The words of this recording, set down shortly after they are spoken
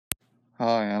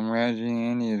Hi, I'm Reggie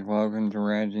Andes. Welcome to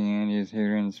Reggie Andes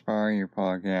Here to Inspire You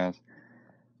podcast.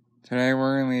 Today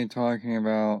we're going to be talking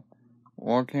about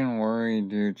what can worry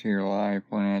do to your life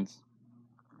when it's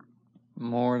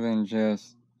more than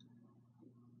just,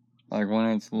 like when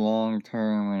it's long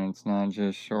term and it's not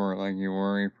just short, like you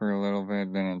worry for a little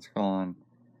bit, then it's gone.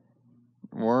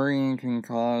 Worrying can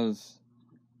cause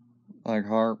like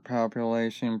heart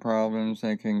palpitation problems.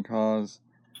 It can cause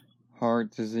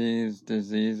heart disease,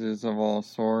 diseases of all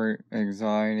sorts,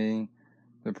 anxiety,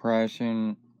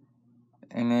 depression,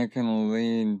 and it can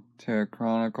lead to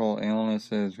chronic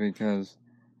illnesses because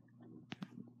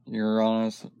you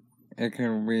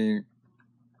could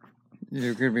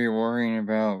be worrying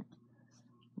about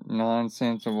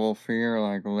nonsensical fear,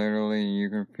 like literally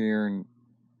you could fear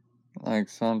like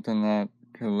something that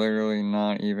could literally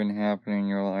not even happen in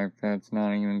your life, that's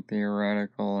not even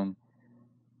theoretical. And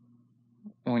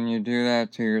when you do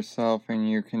that to yourself and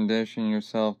you condition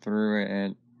yourself through it,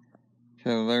 it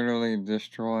could literally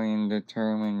destroy and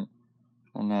determine,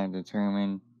 well, not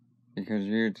determine, because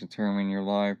you determine your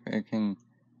life. It can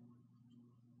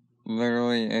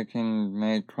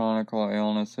make chronic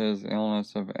illness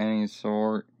of any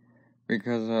sort,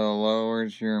 because it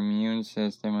lowers your immune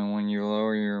system, and when you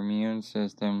lower your immune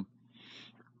system,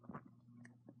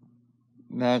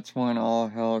 that's when all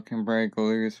hell can break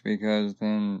loose, because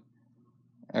then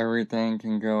everything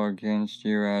can go against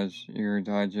you as your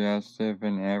digestive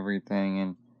and everything,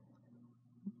 and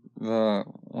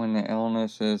when the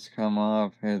illnesses come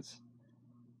up, it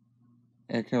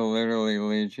can literally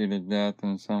lead you to death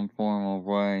in some form of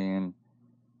way. And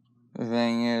the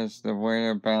thing is, the way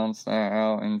to balance that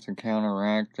out and to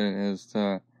counteract it is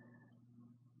to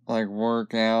like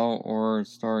work out or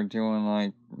start doing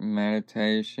like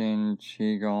meditation,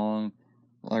 qigong,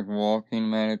 like walking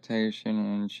meditation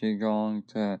and qigong,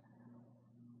 to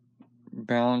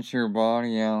balance your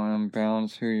body out and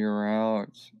balance who you're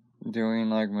out. Doing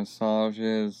like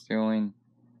massages, doing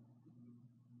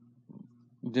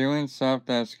stuff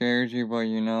that scares you, but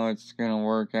you know it's gonna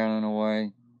work out in a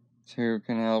way too,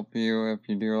 can help you. If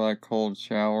you do like cold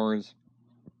showers,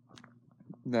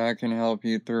 that can help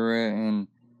you through it. And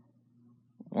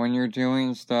when you're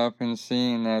doing stuff and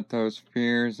seeing that those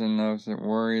fears and those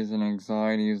worries and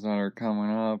anxieties that are coming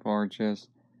up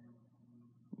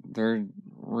they're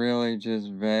really just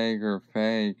vague or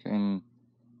fake, and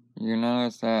you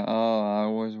notice that, oh, I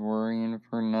was worrying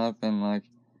for nothing. Like,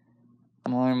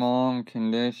 my mom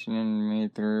conditioned me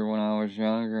through when I was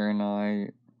younger, and I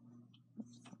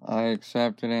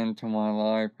accepted it into my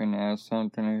life and as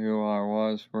something of who I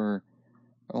was for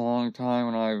a long time,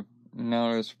 and I've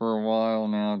noticed for a while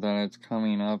now that it's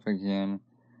coming up again,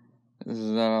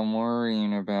 is that I'm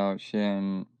worrying about shit.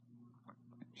 And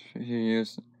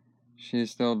she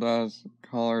still does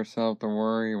call herself the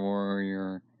worry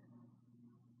warrior,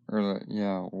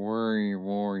 worry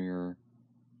warrior,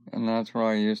 and that's what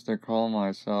I used to call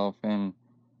myself. And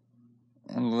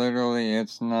literally,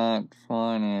 it's not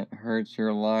fun. It hurts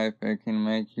your life. It can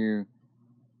make you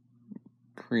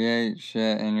create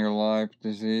shit in your life,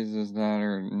 diseases that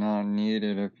are not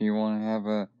needed. If you want to have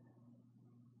a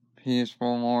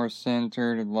peaceful, more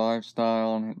centered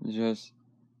lifestyle and just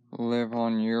live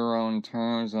on your own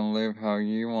terms and live how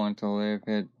you want to live,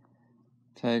 it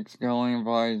takes going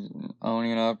by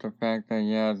owning up the fact that,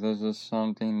 yeah, this is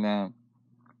something that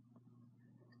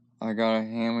I got a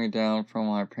hand-me-down from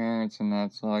my parents, and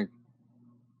that's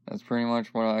pretty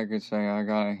much what I could say. I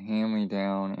got a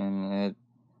hand-me-down, and it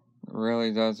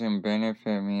really doesn't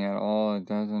benefit me at all. It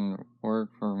doesn't work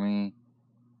for me,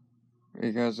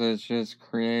 because it's just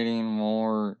creating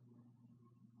more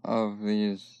of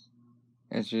these,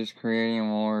 it's just creating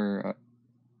more,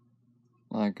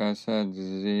 like I said,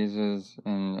 diseases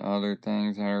and other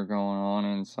things that are going on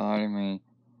inside of me.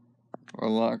 But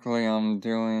luckily I'm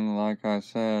doing, like I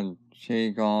said,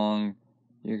 qigong.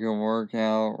 You can work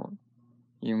out.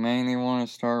 You mainly want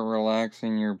to start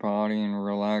relaxing your body and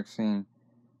relaxing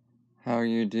how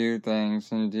you do things,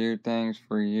 and do things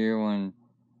for you. And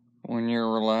when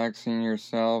you're relaxing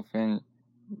yourself and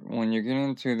when you get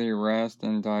into the rest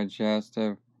and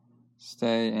digestive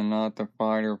state and not the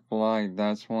fight or flight,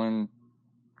 that's when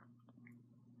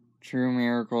true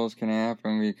miracles can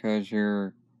happen, because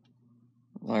you're,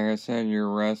 like I said, you're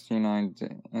resting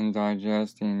and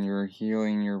digesting, you're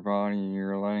healing your body,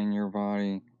 you're letting your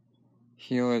body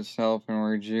heal itself and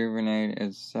rejuvenate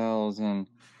its cells, and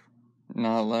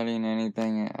not letting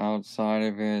anything outside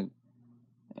of it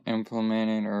implement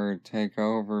it or take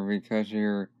over, because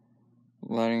you're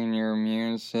letting your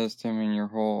immune system and your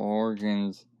whole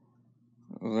organs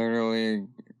literally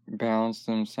balance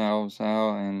themselves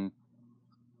out and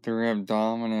through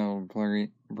abdominal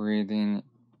breathing.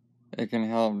 It can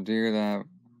help do that,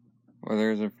 but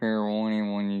there's a fair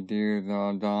warning when you do the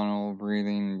abdominal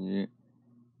breathing,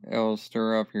 it'll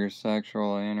stir up your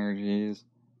sexual energies.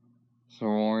 So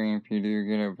warning if you do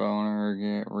get a boner or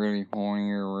get really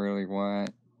horny or really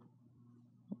wet.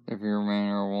 If you're a man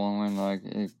or a woman, like,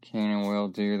 it can and will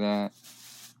do that.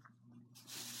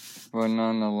 But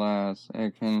nonetheless,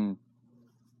 it can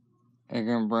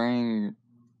bring,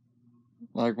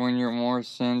 like, when you're more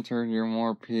centered, you're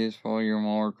more peaceful, you're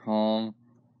more calm,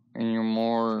 and you're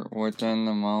more within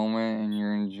the moment, and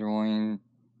you're enjoying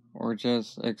or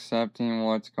just accepting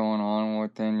what's going on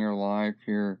within your life.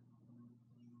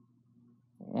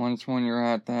 Once when you're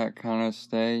at that kind of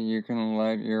state, you can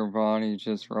let your body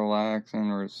just relax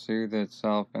and soothe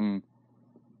itself, and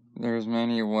there's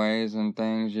many ways and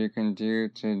things you can do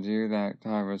to do that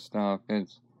type of stuff.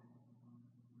 It's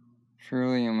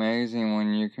truly amazing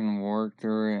when you can work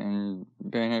through it and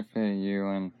benefit you.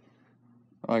 And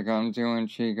like, I'm doing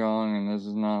Qigong, and this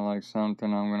is not like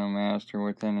something I'm gonna master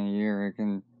within a year.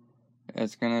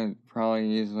 It's gonna probably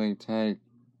easily take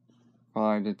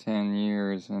 5 to 10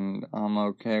 years, and I'm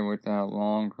okay with that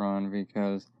long run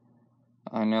because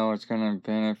I know it's gonna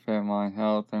benefit my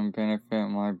health and benefit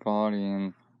my body,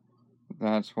 and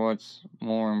that's what's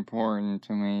more important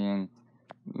to me, and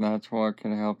that's what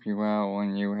could help you out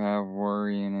when you have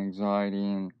worry and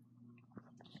anxiety and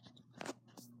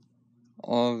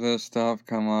all of this stuff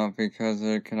come up, because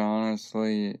it could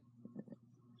honestly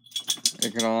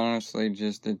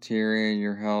just deteriorate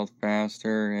your health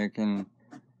faster. It can,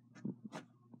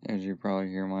 as you probably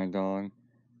hear my dog,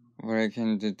 but it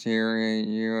can deteriorate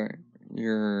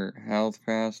your health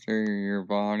faster, your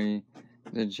body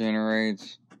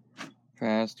degenerates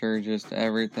faster, just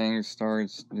everything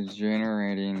starts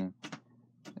degenerating.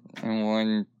 And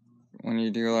when you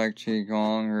do like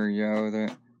Qigong or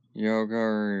yoga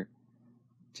or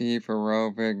deep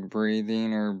aerobic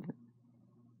breathing or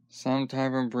some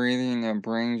type of breathing that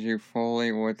brings you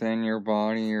fully within your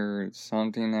body, or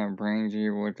something that brings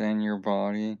you within your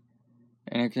body,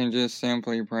 and it can just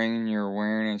simply bring your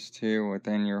awareness to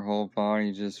within your whole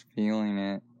body, just feeling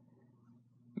it,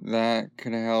 that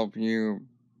could help you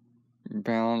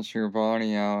balance your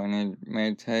body out. And it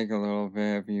may take a little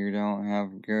bit if you don't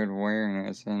have good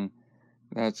awareness, and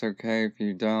that's okay if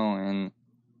you don't. And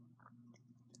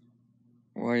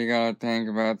well, you gotta think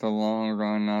about the long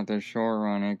run, not the short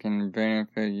run. It can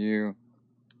benefit you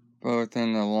both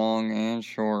in the long and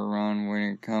short run when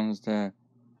it comes to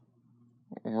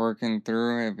working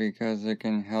through it, because it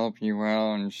can help you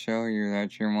out and show you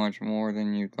that you're much more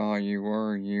than you thought you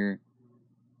were.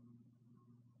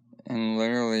 And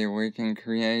literally, we can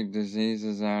create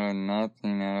diseases out of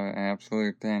nothing, out of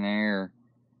absolute thin air,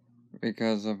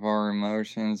 because of our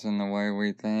emotions and the way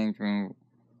we think. And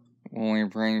when we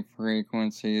bring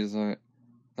frequencies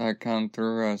that come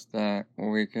through us that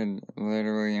we could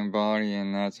literally embody,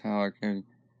 and that's how it could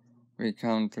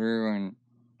become through. And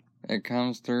it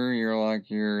comes through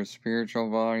your spiritual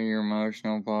body, your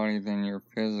emotional body, then your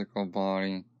physical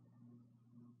body.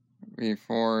 It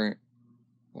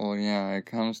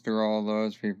comes through all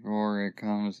those before it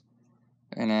comes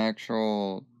an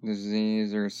actual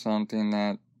disease or something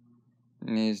that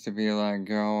needs to be let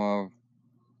go of.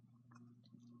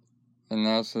 And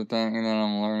that's the thing that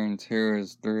I'm learning too,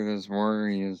 is through this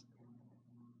worry, is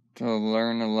to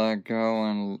learn to let go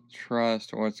and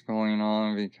trust what's going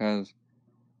on, because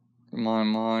my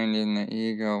mind and the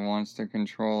ego wants to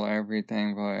control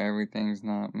everything, but everything's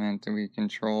not meant to be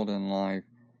controlled in life.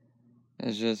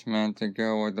 It's just meant to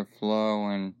go with the flow,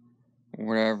 and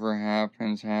whatever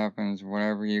happens, happens.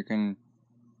 Whatever you can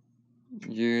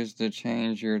use to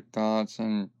change your thoughts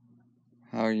and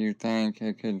how you think,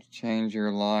 it could change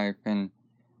your life. And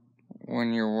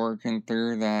when you're working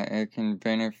through that, it can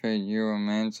benefit you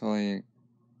immensely.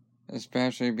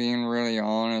 Especially being really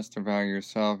honest about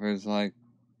yourself is like,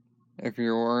 if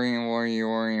you're worrying, what are you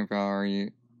worrying about? Are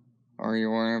you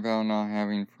worrying about not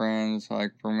having friends?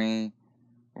 Like, for me,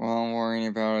 what I'm worrying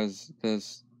about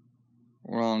is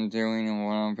what I'm doing and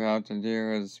what I'm about to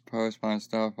do is post my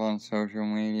stuff on social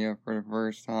media for the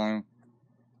first time.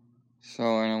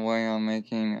 So in a way, I'm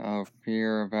making a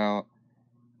fear about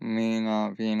me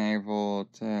not being able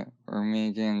to, or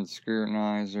me getting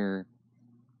scrutinized or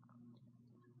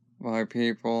by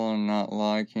people and not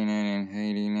liking it and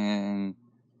hating it.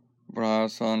 But I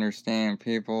also understand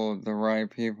the right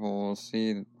people will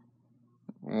see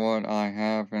what I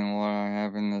have and what I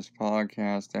have in this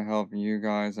podcast to help you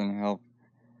guys and help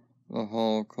the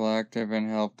whole collective and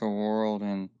help the world.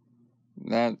 And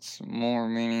that's more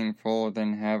meaningful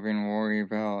than having worry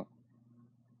about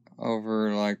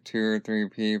over like 2 or 3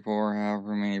 people or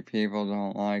however many people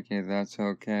don't like it. That's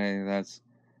okay. That's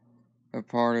a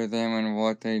part of them and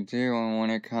what they do. And when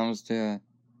it comes to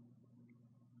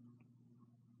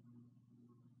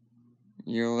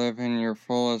you living your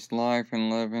fullest life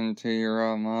and living to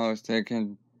your utmost, it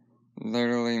can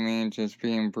literally mean just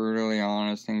being brutally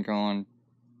honest and going,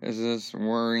 is this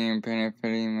worrying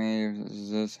benefiting me?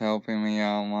 Is this helping me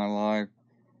out in my life?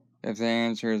 If the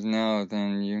answer is no,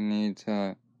 then you need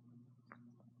to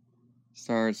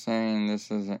start saying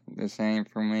this ain't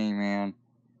for me, man.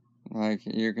 Like,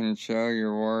 you can show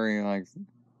your worry, like,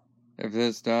 if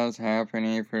this does happen,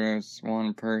 even if it's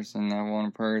one person, that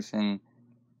one person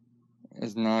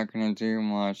is not gonna do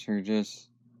much. They're just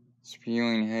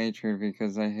spewing hatred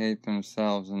because they hate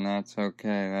themselves, and that's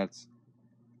okay.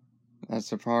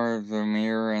 That's a part of the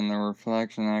mirror and the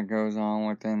reflection that goes on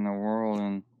within the world.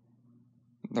 And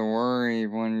the worry,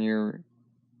 when you're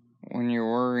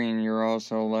worrying, you're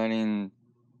also letting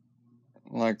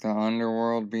like the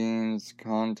underworld beings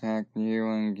contact you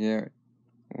and get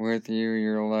with you.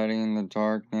 You're letting the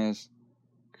darkness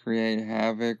create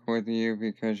havoc with you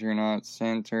because you're not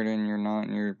centered and you're not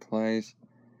in your place.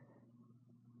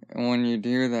 And when you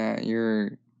do that,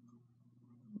 you're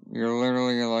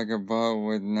literally like a boat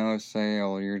with no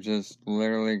sail. You're just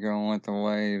literally going with the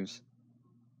waves.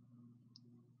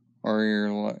 Or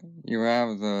you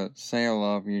have the sail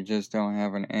up, you just don't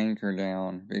have an anchor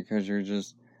down because you're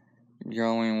just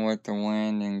going with the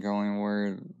wind and going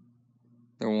where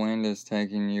the wind is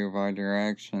taking you by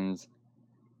directions.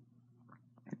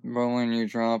 But when you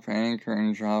drop anchor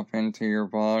and drop into your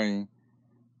body,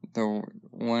 the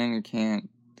wind can't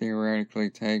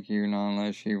theoretically take you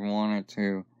unless you want it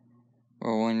to.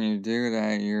 But when you do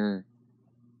that, you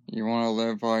want to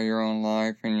live by your own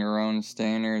life and your own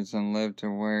standards and live to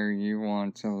where you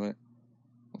want to live,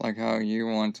 like how you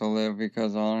want to live,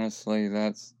 because honestly,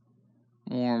 that's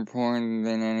more important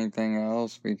than anything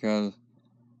else, because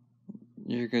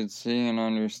you could see and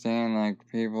understand, like,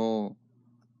 people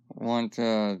want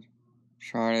to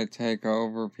try to take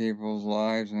over people's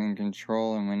lives and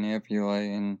control and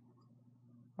manipulate, and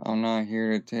I'm not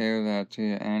here to tell that to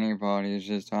anybody. It's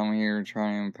just I'm here to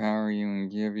try to empower you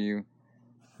and give you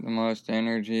the most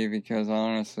energy, because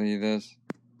honestly,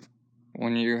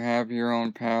 when you have your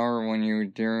own power, when you're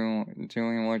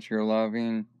doing what you're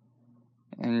loving,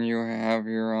 and you have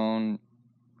your own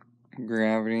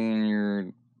gravity and you're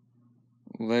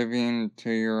living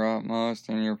to your utmost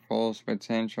and your fullest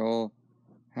potential,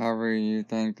 however you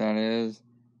think that is,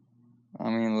 I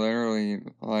mean, literally,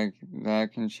 like,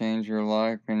 that can change your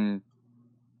life. And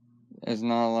it's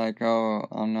not like, oh,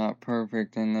 I'm not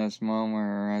perfect in this moment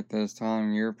or at this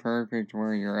time. You're perfect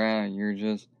where you're at. You're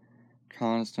just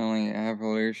constantly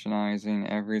evolutionizing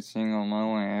every single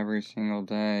moment, every single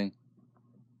day,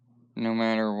 no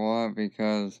matter what,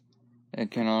 because it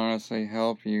can honestly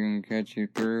help you and get you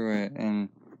through it. And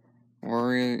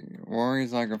worry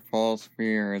is like a false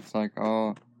fear. It's like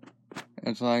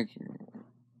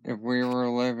if we were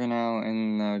living out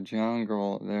in the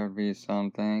jungle, there would be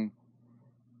something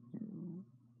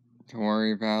to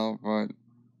worry about. But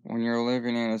when you're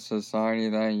living in a society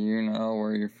that you know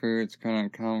where your food's gonna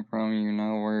come from, you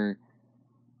know where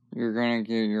you're gonna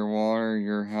get your water,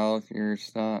 your health, your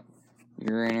stuff,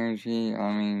 your energy,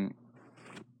 I mean,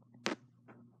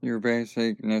 your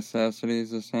basic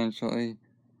necessities, essentially,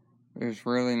 there's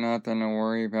really nothing to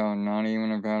worry about, not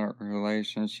even about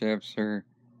relationships or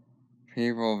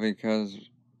people, because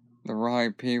the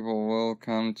right people will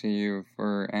come to you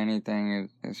for anything,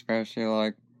 especially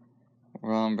like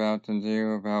what I'm about to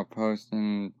do about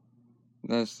posting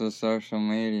this to social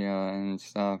media and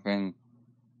stuff. And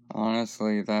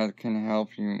honestly, that can help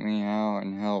me out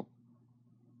and help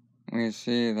me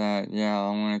see that, yeah,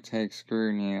 I'm gonna take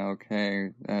scrutiny,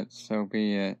 okay, that so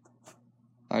be it.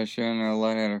 I shouldn't have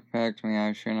let it affect me.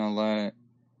 I shouldn't have let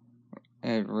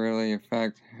it really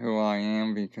affect who I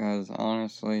am, because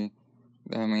honestly,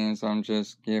 that means I'm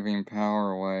just giving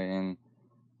power away. And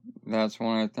that's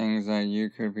one of the things that you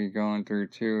could be going through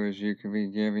too, is you could be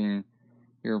giving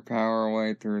your power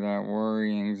away through that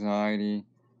worry, anxiety,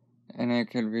 and it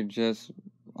could be just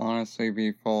honestly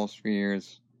be false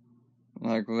fears.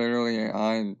 Like, literally,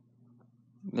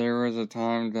 there was a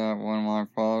time that when my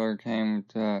father came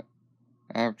to,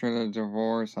 after the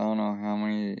divorce, I don't know how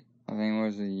many, I think it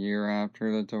was a year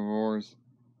after the divorce,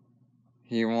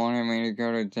 he wanted me to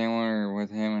go to dinner with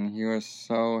him, and he was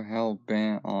so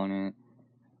hell-bent on it.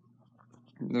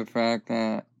 The fact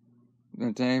that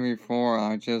the day before,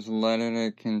 I just let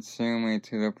it consume me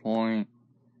to the point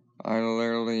I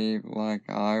literally, like,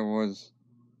 I was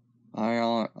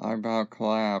I about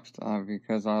collapsed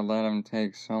because I let him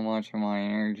take so much of my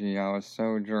energy. I was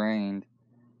so drained.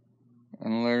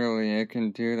 And literally, it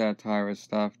can do that type of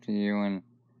stuff to you. And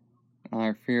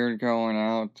I feared going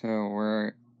out to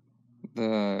where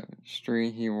the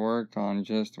street he worked on,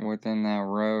 just within that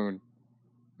road,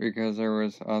 because there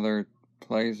was other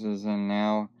places, and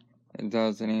now it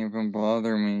doesn't even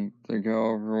bother me to go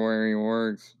over where he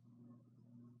works.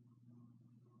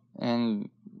 And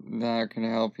that can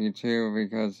help you too,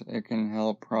 because it can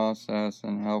help process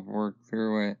and help work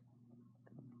through it.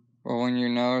 But when you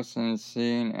notice and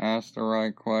see and ask the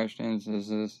right questions, does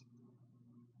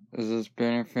this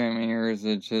benefit me, or is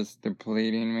it just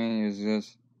depleting me? Is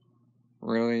this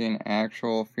really an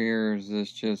actual fear, or is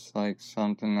this just like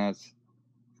something that's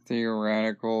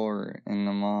theoretical or in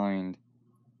the mind?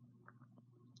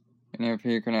 And if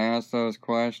you can ask those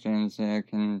questions, it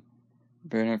can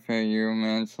benefit you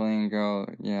immensely and go,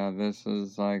 yeah, this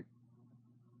is like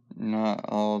not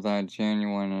all that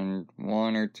genuine, and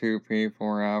one or two people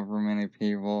or however many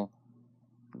people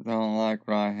don't like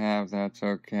what I have, that's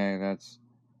okay. That's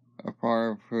a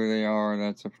part of who they are,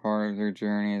 that's a part of their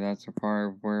journey, that's a part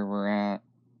of where we're at.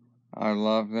 I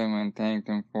love them and thank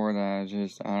them for that.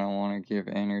 I don't want to give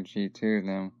energy to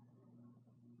them.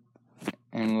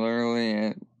 And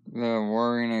literally, the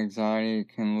worry and anxiety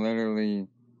can literally,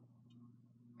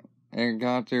 it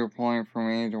got to a point for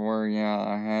me to where, yeah,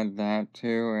 I had that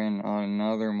too, and on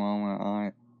another moment,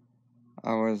 I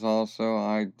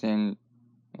didn't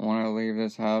want to leave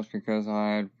this house because I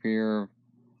had fear of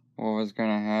what was going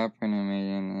to happen to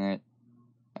me,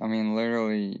 and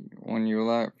literally, when you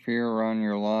let fear run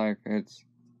your life, it's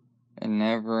a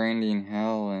never-ending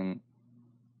hell, and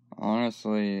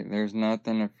honestly, there's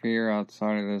nothing to fear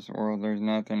outside of this world. There's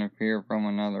nothing to fear from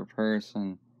another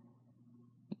person.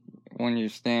 When you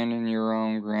stand in your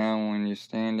own ground, when you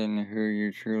stand in who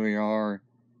you truly are,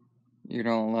 you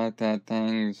don't let that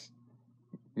things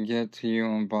get to you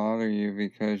and bother you,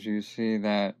 because you see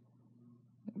that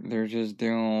they're just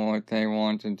doing what they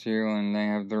want to do, and they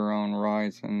have their own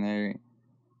rights, and they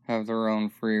have their own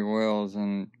free wills,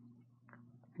 and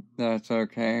that's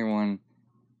okay when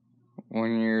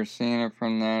you're seeing it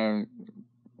from that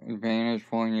vantage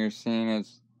point. You're seeing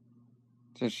it's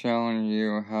just showing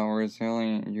you how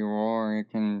resilient you are. It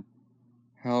can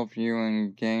help you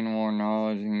and gain more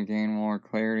knowledge and gain more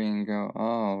clarity and go,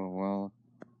 oh, well,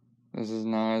 this is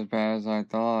not as bad as I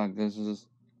thought.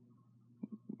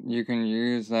 You can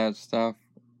use that stuff,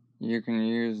 you can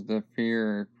use the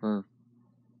fear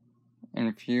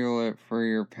and fuel it for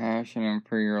your passion and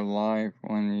for your life.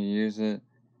 When you use it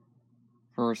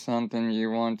for something you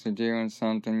want to do and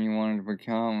something you want to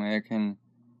become,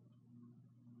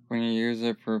 when you use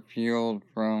it for fuel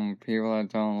from people that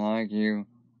don't like you,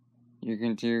 you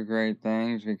can do great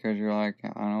things, because you're like,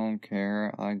 I don't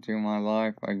care, I do my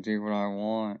life, I do what I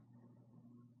want.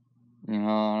 I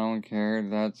don't care.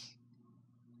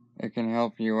 It can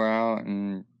help you out,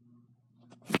 and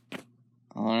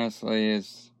honestly,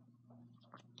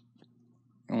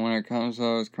 when it comes to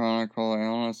those chronic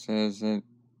illnesses,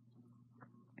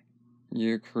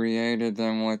 you created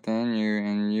them within you,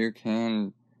 and you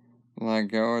can let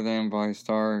go of them by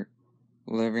start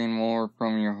living more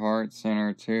from your heart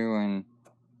center too. And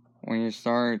when you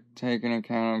start taking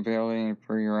accountability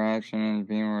for your action and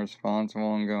being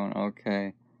responsible and going,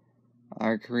 okay,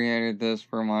 I created this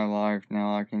for my life,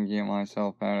 now I can get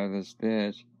myself out of this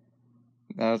ditch,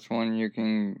 that's when you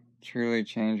can truly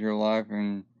change your life.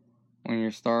 And when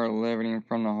you start living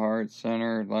from the heart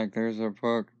center, like there's a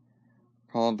book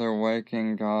called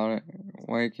Waking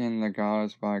the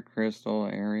Goddess by Crystal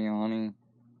Ariani,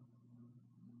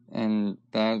 and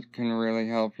that can really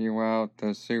help you out.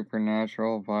 The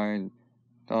Supernatural by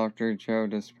Dr. Joe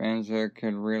Dispenza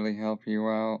could really help you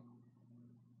out.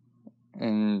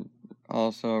 And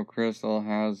also, Crystal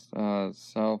has a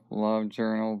self-love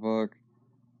journal book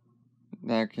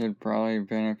that could probably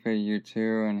benefit you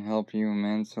too and help you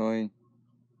immensely.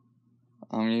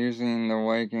 I'm using the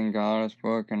Waking Goddess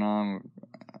book, and I'm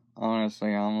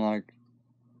like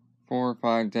 4 or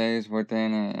 5 days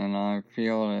within it, and I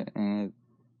feel it, and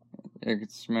it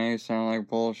may sound like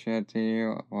bullshit to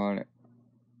you, but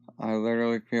I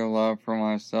literally feel love for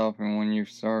myself. And when you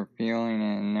start feeling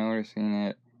it and noticing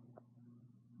it,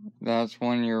 that's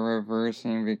when you're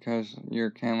reversing, because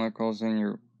your chemicals and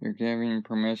you're giving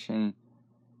permission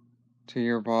to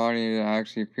your body to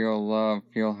actually feel love,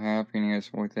 feel happiness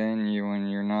within you,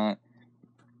 and you're not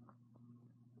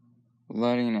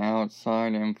letting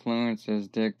outside influences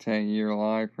dictate your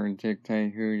life or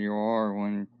dictate who you are.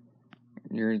 When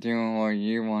you're doing what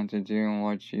you want to do and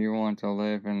what you want to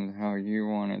live and how you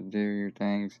want to do your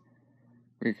things,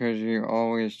 because you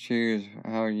always choose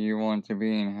how you want to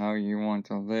be and how you want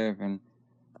to live and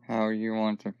how you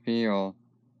want to feel.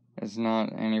 It's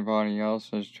not anybody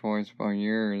else's choice but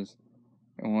yours.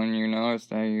 And when you notice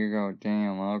that, you go,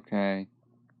 damn, okay.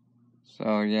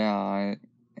 So yeah,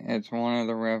 it's one of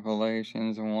the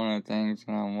revelations and one of the things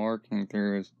that I'm working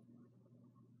through is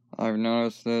I've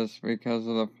noticed this because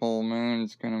of the full moon.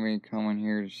 It's going to be coming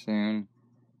here soon.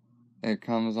 It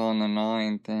comes on the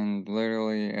 9th, and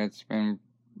literally it's been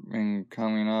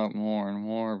coming up more and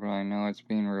more, but I know it's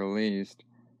being released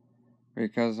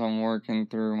because I'm working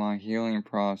through my healing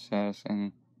process.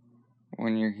 And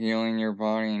when you're healing your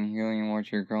body and healing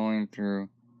what you're going through,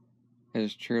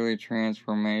 it's truly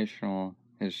transformational.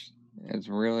 It's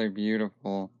really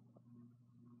beautiful.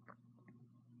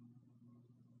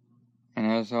 And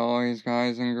as always,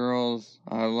 guys and girls,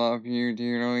 I love you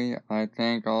dearly. I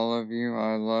thank all of you.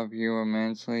 I love you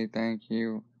immensely. Thank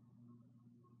you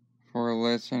for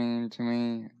listening to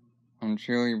me. I'm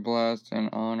truly blessed and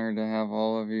honored to have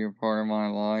all of you a part of my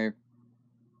life.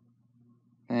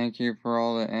 Thank you for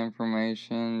all the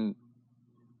information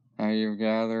that you've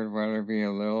gathered, whether it be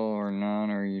a little or none,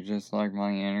 or you just like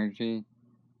my energy.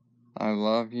 I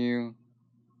love you.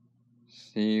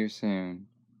 See you soon.